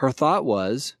 Her thought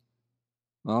was,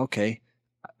 well, okay,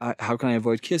 how can I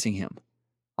avoid kissing him?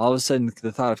 All of a sudden,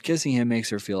 the thought of kissing him makes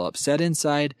her feel upset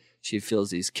inside. She feels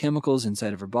these chemicals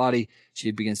inside of her body. She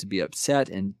begins to be upset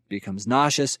and becomes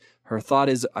nauseous. Her thought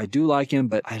is, I do like him,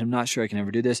 but I'm not sure I can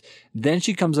ever do this. Then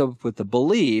she comes up with the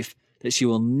belief that she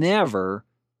will never,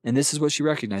 and this is what she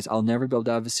recognized, I'll never be able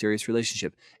to have a serious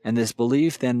relationship. And this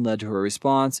belief then led to her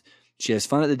response. She has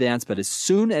fun at the dance, but as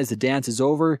soon as the dance is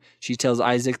over, she tells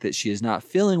Isaac that she is not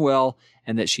feeling well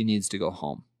and that she needs to go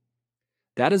home.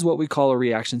 That is what we call a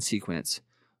reaction sequence.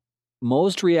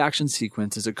 Most reaction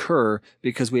sequences occur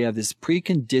because we have this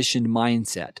preconditioned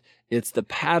mindset. It's the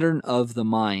pattern of the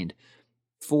mind.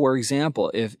 For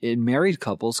example, if in married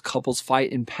couples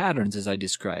fight in patterns, as I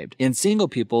described. In single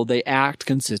people, they act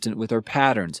consistent with their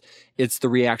patterns. It's the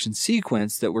reaction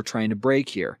sequence that we're trying to break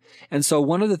here. And so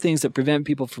one of the things that prevent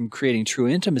people from creating true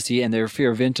intimacy and their fear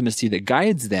of intimacy that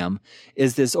guides them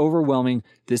is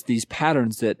these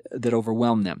patterns that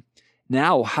overwhelm them.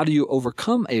 Now, how do you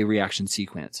overcome a reaction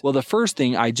sequence? Well, the first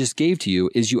thing I just gave to you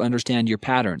is you understand your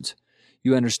patterns.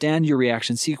 You understand your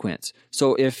reaction sequence.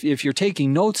 So if you're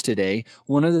taking notes today,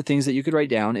 one of the things that you could write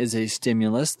down is a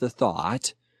stimulus, the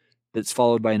thought, that's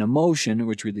followed by an emotion,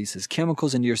 which releases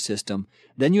chemicals into your system.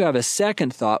 Then you have a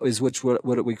second thought, is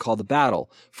what we call the battle.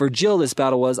 For Jill, this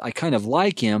battle was, I kind of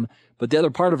like him, but the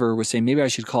other part of her was saying, maybe I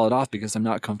should call it off because I'm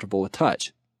not comfortable with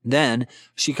touch. Then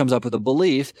she comes up with a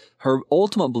belief. Her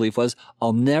ultimate belief was,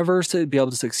 I'll never be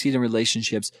able to succeed in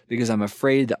relationships because I'm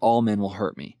afraid that all men will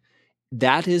hurt me.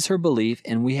 That is her belief,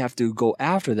 and we have to go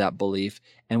after that belief,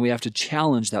 and we have to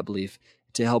challenge that belief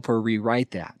to help her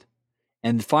rewrite that.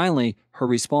 And finally, her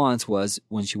response was,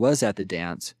 when she was at the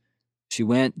dance, she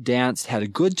went, danced, had a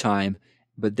good time,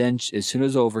 but then as soon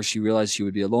as it was over, she realized she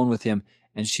would be alone with him,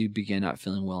 and she began not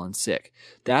feeling well and sick.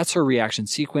 That's her reaction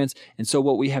sequence. And so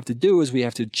what we have to do is we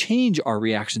have to change our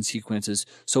reaction sequences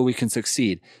so we can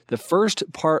succeed. The first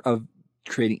part of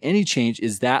creating any change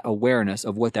is that awareness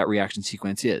of what that reaction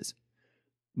sequence is.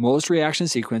 Most reaction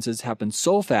sequences happen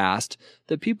so fast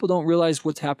that people don't realize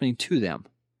what's happening to them.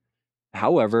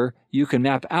 However, you can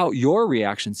map out your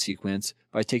reaction sequence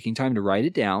by taking time to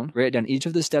write down each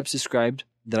of the steps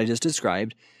that I just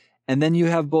described, and then you're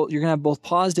going to have both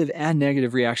positive and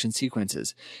negative reaction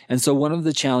sequences. And so one of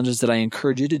the challenges that I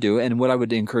encourage you to do, and what I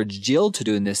would encourage Jill to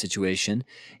do in this situation,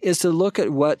 is to look at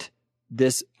what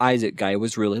this Isaac guy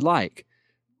was really like.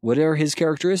 What are his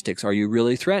characteristics? Are you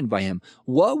really threatened by him?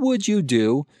 What would you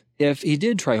do if he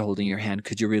did try holding your hand?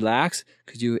 Could you relax?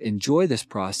 Could you enjoy this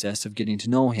process of getting to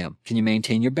know him? Can you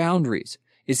maintain your boundaries?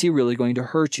 Is he really going to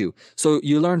hurt you? So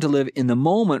you learn to live in the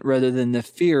moment rather than the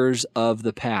fears of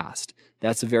the past.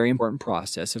 That's a very important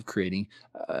process of creating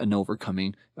and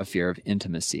overcoming a fear of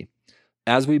intimacy.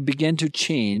 As we begin to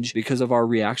change because of our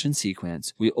reaction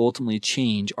sequence, we ultimately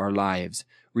change our lives.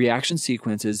 Reaction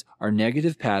sequences are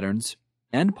negative patterns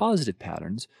and positive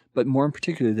patterns, but more in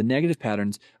particular, the negative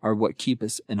patterns are what keep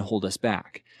us and hold us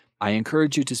back. I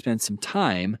encourage you to spend some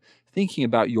time thinking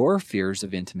about your fears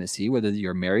of intimacy, whether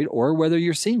you're married or whether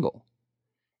you're single,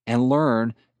 and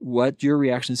learn what your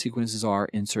reaction sequences are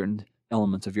in certain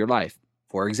elements of your life.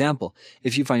 For example,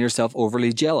 if you find yourself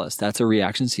overly jealous, that's a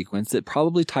reaction sequence that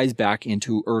probably ties back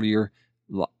into earlier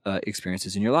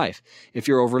experiences in your life. If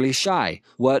you're overly shy,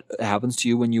 what happens to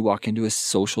you when you walk into a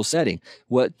social setting?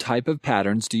 What type of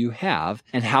patterns do you have,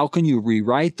 and how can you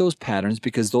rewrite those patterns?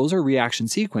 Because those are reaction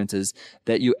sequences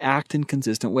that you act in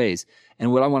consistent ways.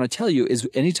 And what I want to tell you is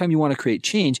anytime you want to create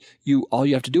change, all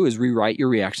you have to do is rewrite your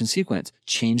reaction sequence,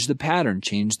 change the pattern,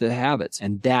 change the habits.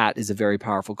 And that is a very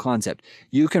powerful concept.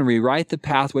 You can rewrite the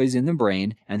pathways in the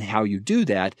brain, and how you do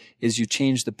that is you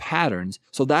change the patterns.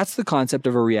 So that's the concept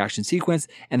of a reaction sequence,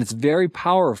 and it's very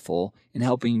powerful in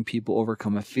helping people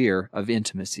overcome a fear of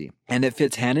intimacy. And it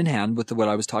fits hand in hand with what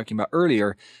I was talking about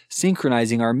earlier,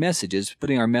 synchronizing our messages,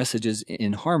 putting our messages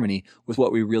in harmony with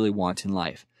what we really want in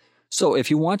life. So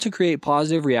if you want to create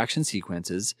positive reaction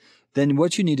sequences, then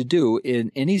what you need to do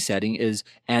in any setting is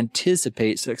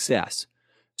anticipate success.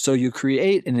 So you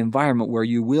create an environment where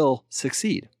you will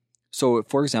succeed. So,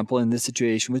 for example, in this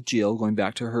situation with Jill, going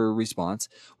back to her response,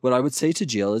 what I would say to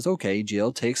Jill is, okay,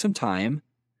 Jill, take some time,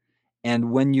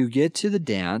 and when you get to the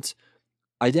dance,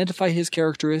 identify his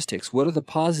characteristics. What are the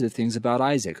positive things about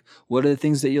Isaac? What are the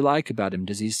things that you like about him?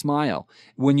 Does he smile?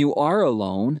 When you are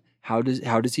alone, how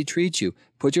does he treat you?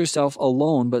 Put yourself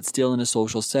alone, but still in a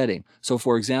social setting. So,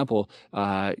 for example,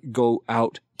 go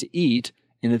out to eat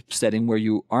in a setting where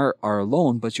you are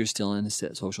alone, but you're still in a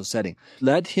social setting.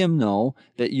 Let him know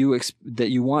that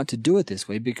you want to do it this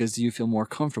way because you feel more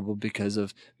comfortable, because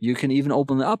of, you can even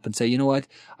open it up and say, you know what,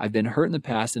 I've been hurt in the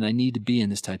past and I need to be in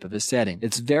this type of a setting.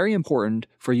 It's very important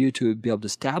for you to be able to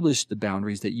establish the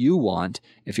boundaries that you want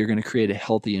if you're going to create a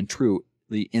healthy and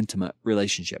truly intimate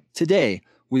relationship. Today,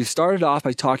 we've started off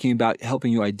by talking about helping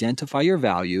you identify your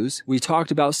values. We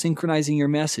talked about synchronizing your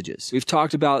messages. We've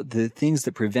talked about the things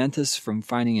that prevent us from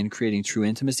finding and creating true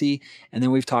intimacy. And then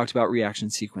we've talked about reaction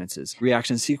sequences.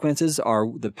 Reaction sequences are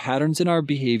the patterns in our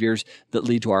behaviors that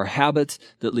lead to our habits,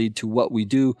 that lead to what we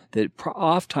do, that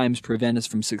oftentimes prevent us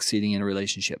from succeeding in a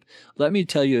relationship. Let me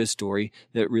tell you a story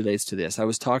that relates to this. I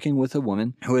was talking with a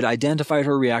woman who had identified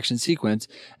her reaction sequence,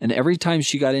 and every time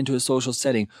she got into a social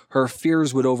setting, her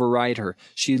fears would override her.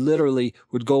 She literally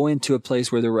would go into a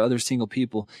place where there were other single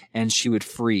people and she would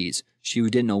freeze. She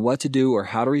didn't know what to do or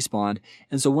how to respond.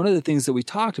 And so one of the things that we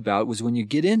talked about was when you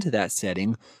get into that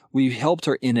setting, we helped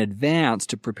her in advance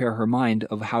to prepare her mind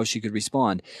of how she could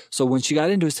respond. So when she got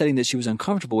into a setting that she was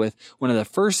uncomfortable with, one of the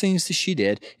first things that she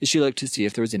did is she looked to see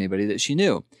if there was anybody that she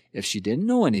knew. If she didn't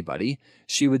know anybody,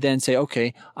 she would then say,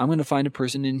 okay, I'm going to find a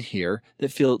person in here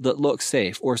that looks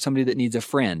safe, or somebody that needs a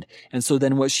friend. And so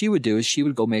then what she would do is she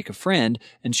would go make a friend,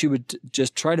 and she would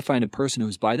just try to find a person who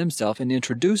was by themselves and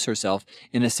introduce herself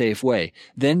in a safe way.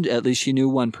 Then at least she knew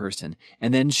one person.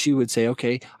 And then she would say,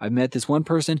 okay, I've met this one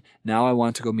person. Now I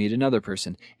want to go meet another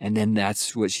person. And then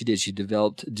that's what she did. She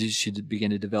began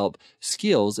to develop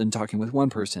skills in talking with one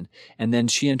person. And then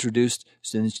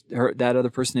that other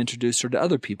person introduced her to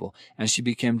other people. people. And she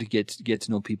began to get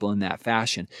to know people in that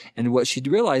fashion. And what she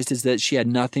realized is that she had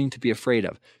nothing to be afraid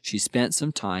of. She spent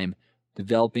some time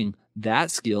developing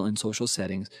that skill in social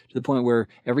settings to the point where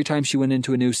every time she went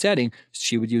into a new setting,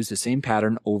 she would use the same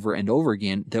pattern over and over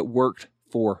again that worked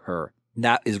for her.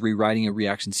 That is rewriting a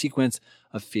reaction sequence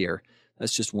of fear.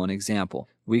 That's just one example.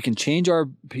 We can change our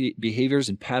behaviors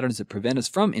and patterns that prevent us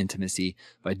from intimacy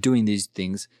by doing these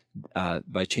things,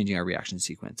 by changing our reaction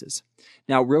sequences.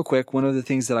 Now, real quick, one of the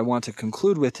things that I want to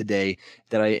conclude with today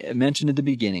that I mentioned at the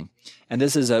beginning, and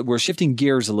this is we're shifting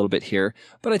gears a little bit here,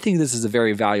 but I think this is a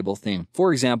very valuable thing.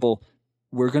 For example,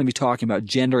 we're going to be talking about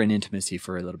gender and intimacy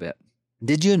for a little bit.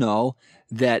 Did you know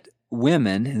that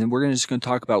women, and then we're just going to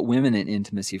talk about women and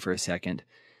intimacy for a second,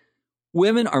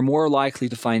 women are more likely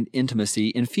to find intimacy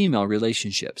in female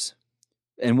relationships.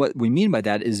 And what we mean by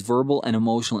that is verbal and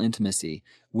emotional intimacy.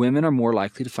 Women are more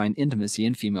likely to find intimacy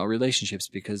in female relationships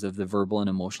because of the verbal and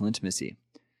emotional intimacy.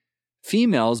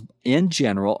 Females, in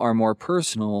general, are more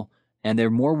personal, and they're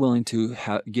more willing to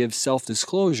give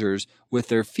self-disclosures with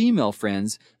their female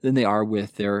friends than they are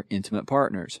with their intimate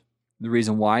partners. The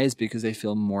reason why is because they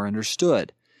feel more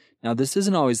understood. Now, this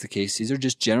isn't always the case. These are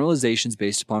just generalizations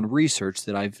based upon research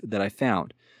that I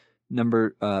found.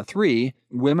 Number 3,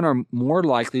 women are more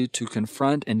likely to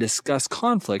confront and discuss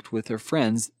conflict with their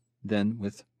friends than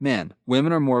with men.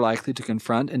 Women are more likely to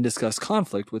confront and discuss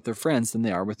conflict with their friends than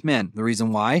they are with men. The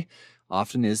reason why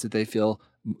often is that they feel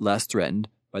less threatened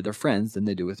by their friends than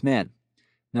they do with men.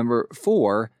 Number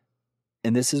 4,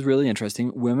 and this is really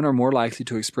interesting, women are more likely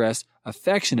to express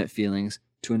affectionate feelings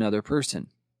to another person.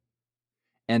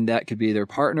 And that could be their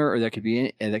partner, or that could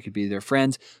be their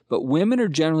friends. But women are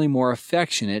generally more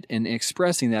affectionate in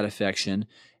expressing that affection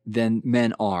than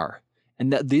men are.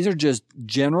 And these are just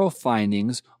general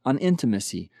findings on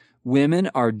intimacy. Women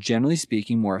are, generally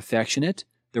speaking, more affectionate.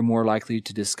 They're more likely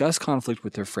to discuss conflict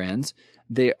with their friends.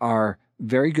 They are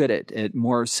very good at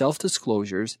more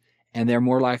self-disclosures, and they're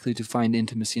more likely to find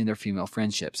intimacy in their female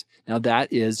friendships. Now,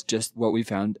 that is just what we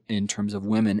found in terms of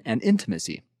women and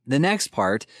intimacy. The next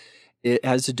part, it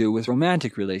has to do with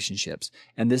romantic relationships.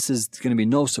 And this is going to be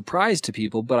no surprise to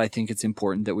people, but I think it's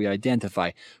important that we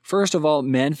identify. First of all,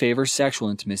 men favor sexual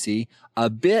intimacy a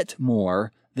bit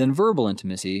more than verbal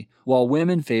intimacy, while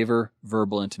women favor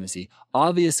verbal intimacy.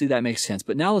 Obviously, that makes sense.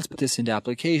 But now let's put this into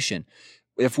application.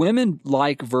 If women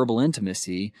like verbal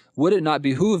intimacy, would it not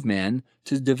behoove men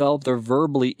to develop their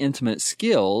verbally intimate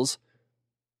skills?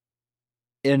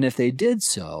 And if they did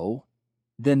so,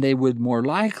 then they would more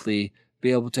likely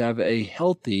be able to have a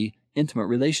healthy, intimate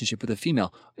relationship with a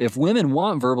female. If women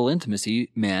want verbal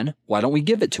intimacy, men, why don't we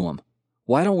give it to them?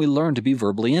 Why don't we learn to be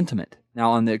verbally intimate?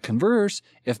 Now, on the converse,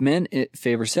 if men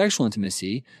favor sexual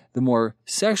intimacy, the more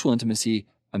sexual intimacy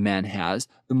a man has,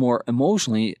 the more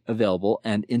emotionally available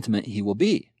and intimate he will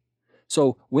be.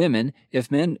 So women, if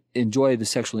men enjoy the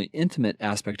sexually intimate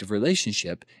aspect of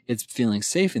relationship, it's feeling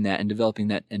safe in that and developing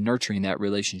that and nurturing that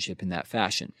relationship in that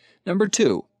fashion. Number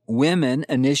 2, women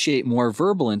initiate more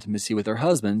verbal intimacy with their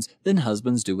husbands than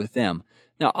husbands do with them.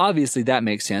 Now, obviously, that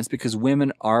makes sense because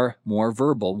women are more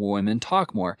verbal. Women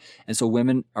talk more. And so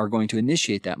women are going to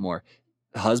initiate that more.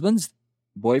 Husbands,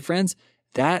 boyfriends,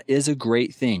 that is a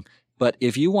great thing. But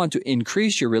if you want to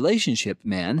increase your relationship,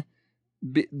 man,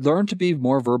 learn to be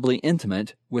more verbally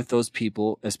intimate with those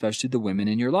people, especially the women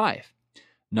in your life.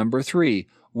 Number 3,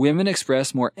 women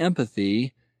express more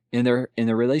empathy in their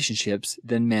relationships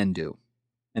than men do.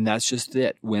 And that's just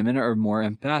it. Women are more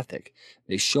empathic.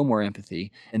 They show more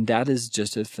empathy. And that is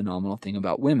just a phenomenal thing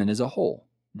about women as a whole.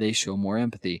 They show more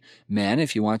empathy. Men,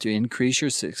 if you want to increase your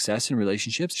success in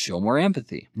relationships, show more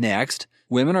empathy. Next,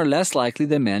 women are less likely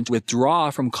than men to withdraw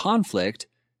from conflict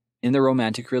in their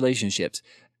romantic relationships.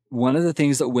 One of the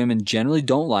things that women generally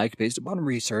don't like, based upon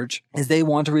research, is they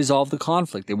want to resolve the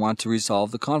conflict. They want to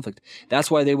resolve the conflict. That's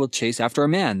why they will chase after a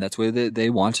man. That's why they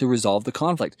want to resolve the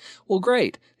conflict. Well,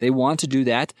 great. They want to do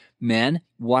that. Men,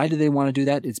 why do they want to do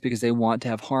that? It's because they want to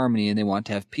have harmony and they want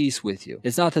to have peace with you.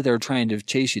 It's not that they're trying to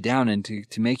chase you down and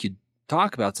to make you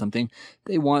talk about something.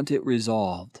 They want it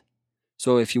resolved.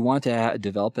 So if you want to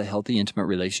develop a healthy, intimate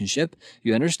relationship,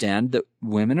 you understand that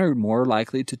women are more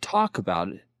likely to talk about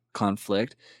it,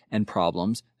 conflict and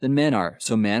problems, than men are.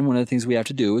 So men, one of the things we have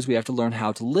to do is we have to learn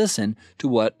how to listen to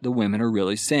what the women are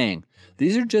really saying.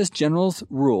 These are just general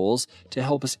rules to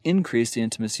help us increase the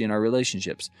intimacy in our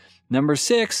relationships. Number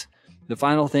 6, the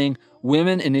final thing,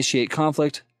 women initiate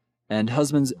conflict and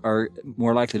husbands are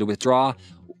more likely to withdraw.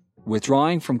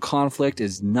 Withdrawing from conflict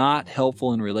is not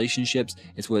helpful in relationships.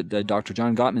 It's what Dr.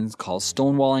 John Gottman calls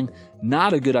stonewalling.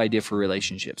 Not a good idea for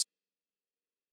relationships.